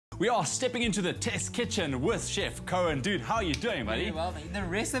We are stepping into the test kitchen with Chef Cohen. Dude, how are you doing, buddy? Very well, the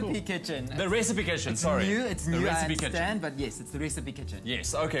recipe kitchen. The recipe kitchen, sorry. It's new, I understand, kitchen. but yes, it's the recipe kitchen.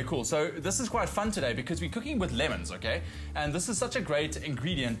 Yes, okay, cool. So this is quite fun today because we're cooking with lemons, okay? And this is such a great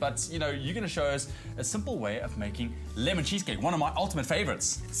ingredient, but you know, you're going to show us a simple way of making lemon cheesecake, one of my ultimate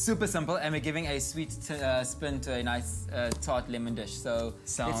favorites. Super simple, and we're giving a sweet spin to a nice tart lemon dish. So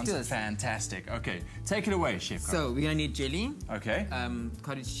sounds fantastic. Okay, take it away, Chef. So we're going to need jelly, okay,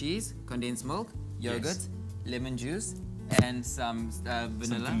 cottage cheese, condensed milk, yogurt, yes, lemon juice, and some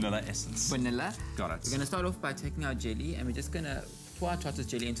vanilla. Some vanilla essence. Vanilla. Got it. We're going to start off by taking our jelly, and we're just going to pour our tartar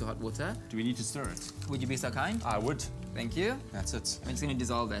jelly into hot water. Do we need to stir it? Would you be so kind? I would. Thank you. That's it. I'm just going to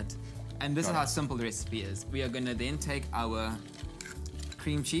dissolve that. And this is how simple the recipe is. We are going to then take our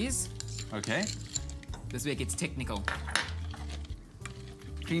cream cheese. Okay. This way it gets technical.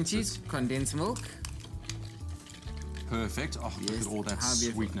 Cream cheese, condensed milk. Perfect. Oh, yes. Look at all that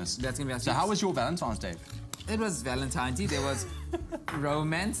sweetness. That's going to be our So how was your Valentine's Day? It was Valentine's Day. There was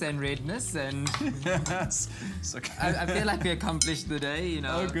romance and redness, and yes. Okay. I feel like we accomplished the day, you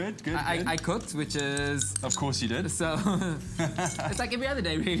know. Oh, good. I cooked, which is... Of course you did. So, it's like every other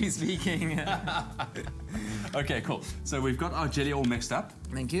day, really speaking. Okay, cool. So we've got our jelly all mixed up.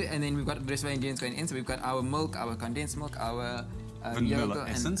 Thank you. And then we've got the rest of our ingredients going in. So we've got our milk, our condensed milk, our vanilla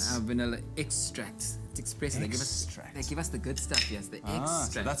essence, and our vanilla extract. It's expressive. They give us the good stuff, yes, the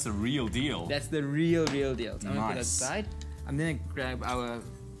extract. So that's the real deal. That's the real deal. So I'm going to put it aside. I'm going to grab our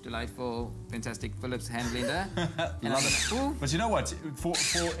delightful, fantastic Philips hand blender. Love it. But you know what? For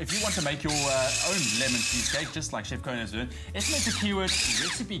if you want to make your own lemon cheesecake, just like Chef Cohen is doing, estimate the keyword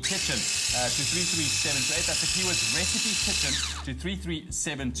recipe kitchen to 33728. That's the keyword recipe kitchen to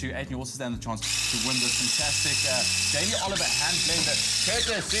 33728. And you also stand the chance to win this fantastic Jamie Oliver hand blender,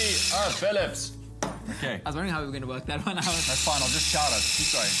 courtesy of Philips. Okay. I was wondering how we were going to work that one out. That's fine. I'll just shout out.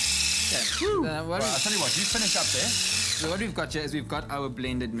 Keep going. Okay. Right, I'll tell you what. You finish up there. So what we've got here is we've got our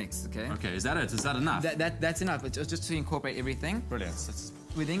blended mix, okay? Okay, is that it? Is that enough? That's enough. It's just to incorporate everything. Brilliant.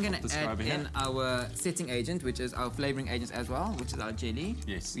 We're then going to add in our setting agent, which is our flavoring agent as well, which is our jelly.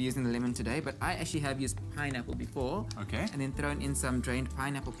 Yes. We're using the lemon today, but I actually have used pineapple before. Okay. And then thrown in some drained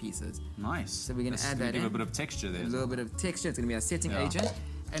pineapple pieces. Nice. So we're going to add that in. Give a bit of texture there. A little bit of texture. It's going to be our setting agent.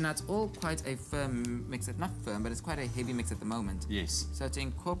 And that's all quite a firm mix. Not firm, but it's quite a heavy mix at the moment. Yes. So to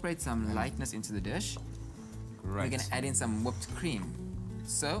incorporate some lightness into the dish, great, we're going to add in some whipped cream.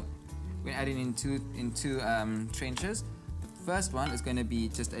 So we're going to add it in two trenches. The first one is going to be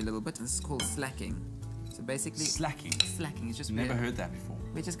just a little bit, and this is called slacking. So basically... Slacking? Slacking. It's just... Never heard that before.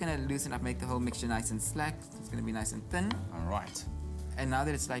 We're just going to loosen up, make the whole mixture nice and slack. It's going to be nice and thin. All right. And now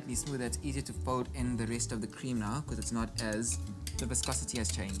that it's slightly smoother, it's easier to fold in the rest of the cream now, because it's not as... the viscosity has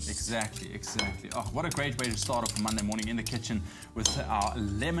changed. Exactly. Oh, what a great way to start off Monday morning in the kitchen with our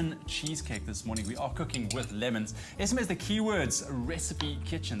lemon cheesecake this morning. We are cooking with lemons. SMS the keywords recipe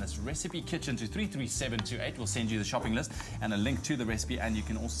kitchen. That's recipe kitchen to 33728. We'll send you the shopping list and a link to the recipe, and you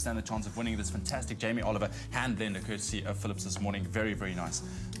can also stand the chance of winning this fantastic Jamie Oliver hand blender courtesy of Philips this morning. Very, very nice.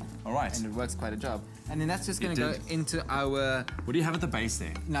 All right. And it works quite a job. And then that's just going to go into our... What do you have at the base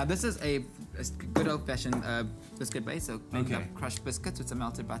there? Now, this is a good old-fashioned biscuit base. So blended up crushed biscuits with some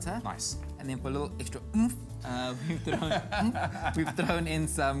melted butter. Nice. And then for a little extra oomph, we've thrown in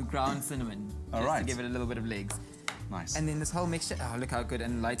some ground cinnamon. All right. To give it a little bit of legs. Nice. And then this whole mixture, oh, look how good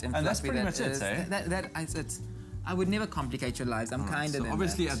and light and fluffy and that's pretty much is. It, eh? I would never complicate your lives. I'm kinder than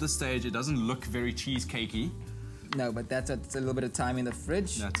obviously that. At this stage, it doesn't look very cheesecakey. No, but it's a little bit of time in the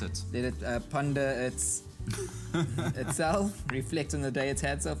fridge. That's it. Let it ponder itself, reflect on the day it's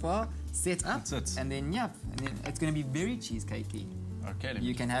had so far, set up, that's it. And then it's going to be very cheesecakey. Okay.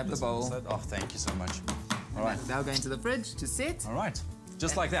 You can have the bowl. Oh, thank you so much. All right. Now go into the fridge to set. All right.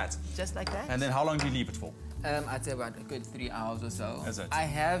 Just like that. Just like that. And then how long do you leave it for? I'd say about a good 3 hours or so. Is it? I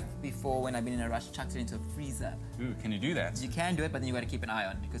have before, when I've been in a rush, chucked it into a freezer. Ooh, can you do that? You can do it, but then you got to keep an eye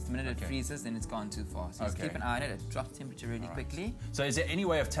on it, because the minute it freezes, then it's gone too far. So just keep an eye on it. It drops temperature really quickly. So is there any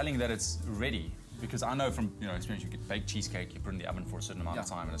way of telling that it's ready? Because I know from experience, you get baked cheesecake, you put it in the oven for a certain amount of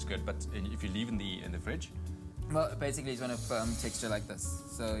time, and it's good. But if you leave in the fridge, well, basically, it's on a firm texture like this.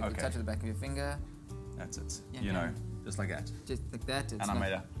 So if you touch with the back of your finger, that's it. You know, just like that. Just like that. And I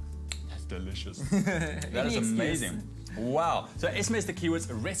made a. That's delicious. That is amazing. Wow. So SMS the keywords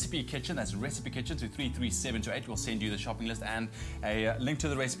recipe kitchen. That's recipe kitchen to 33728. We'll send you the shopping list and a link to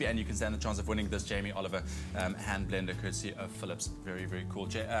the recipe, and you can stand the chance of winning this Jamie Oliver hand blender courtesy of Philips. Very, very cool.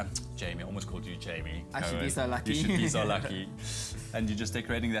 Jamie, almost called you Jamie. I should be so lucky. You should be so lucky. And you're just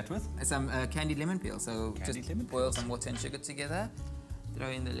decorating that with? Some candied lemon peel. So just boil some water and sugar together. throw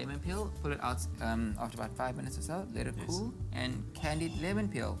in the lemon peel, pull it out after about 5 minutes or so, let it cool, and candied lemon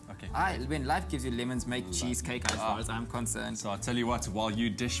peel. Okay. When life gives you lemons, make cheesecake as far as I'm concerned. So I'll tell you what, while you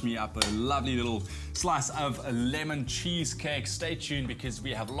dish me up a lovely little slice of a lemon cheesecake, stay tuned because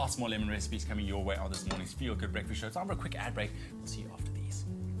we have lots more lemon recipes coming your way on this morning's Feel Good Breakfast Show. It's time for a quick ad break. We'll see you after these.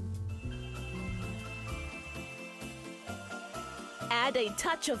 Add a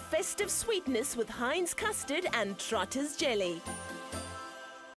touch of festive sweetness with Heinz custard and Trotter's jelly.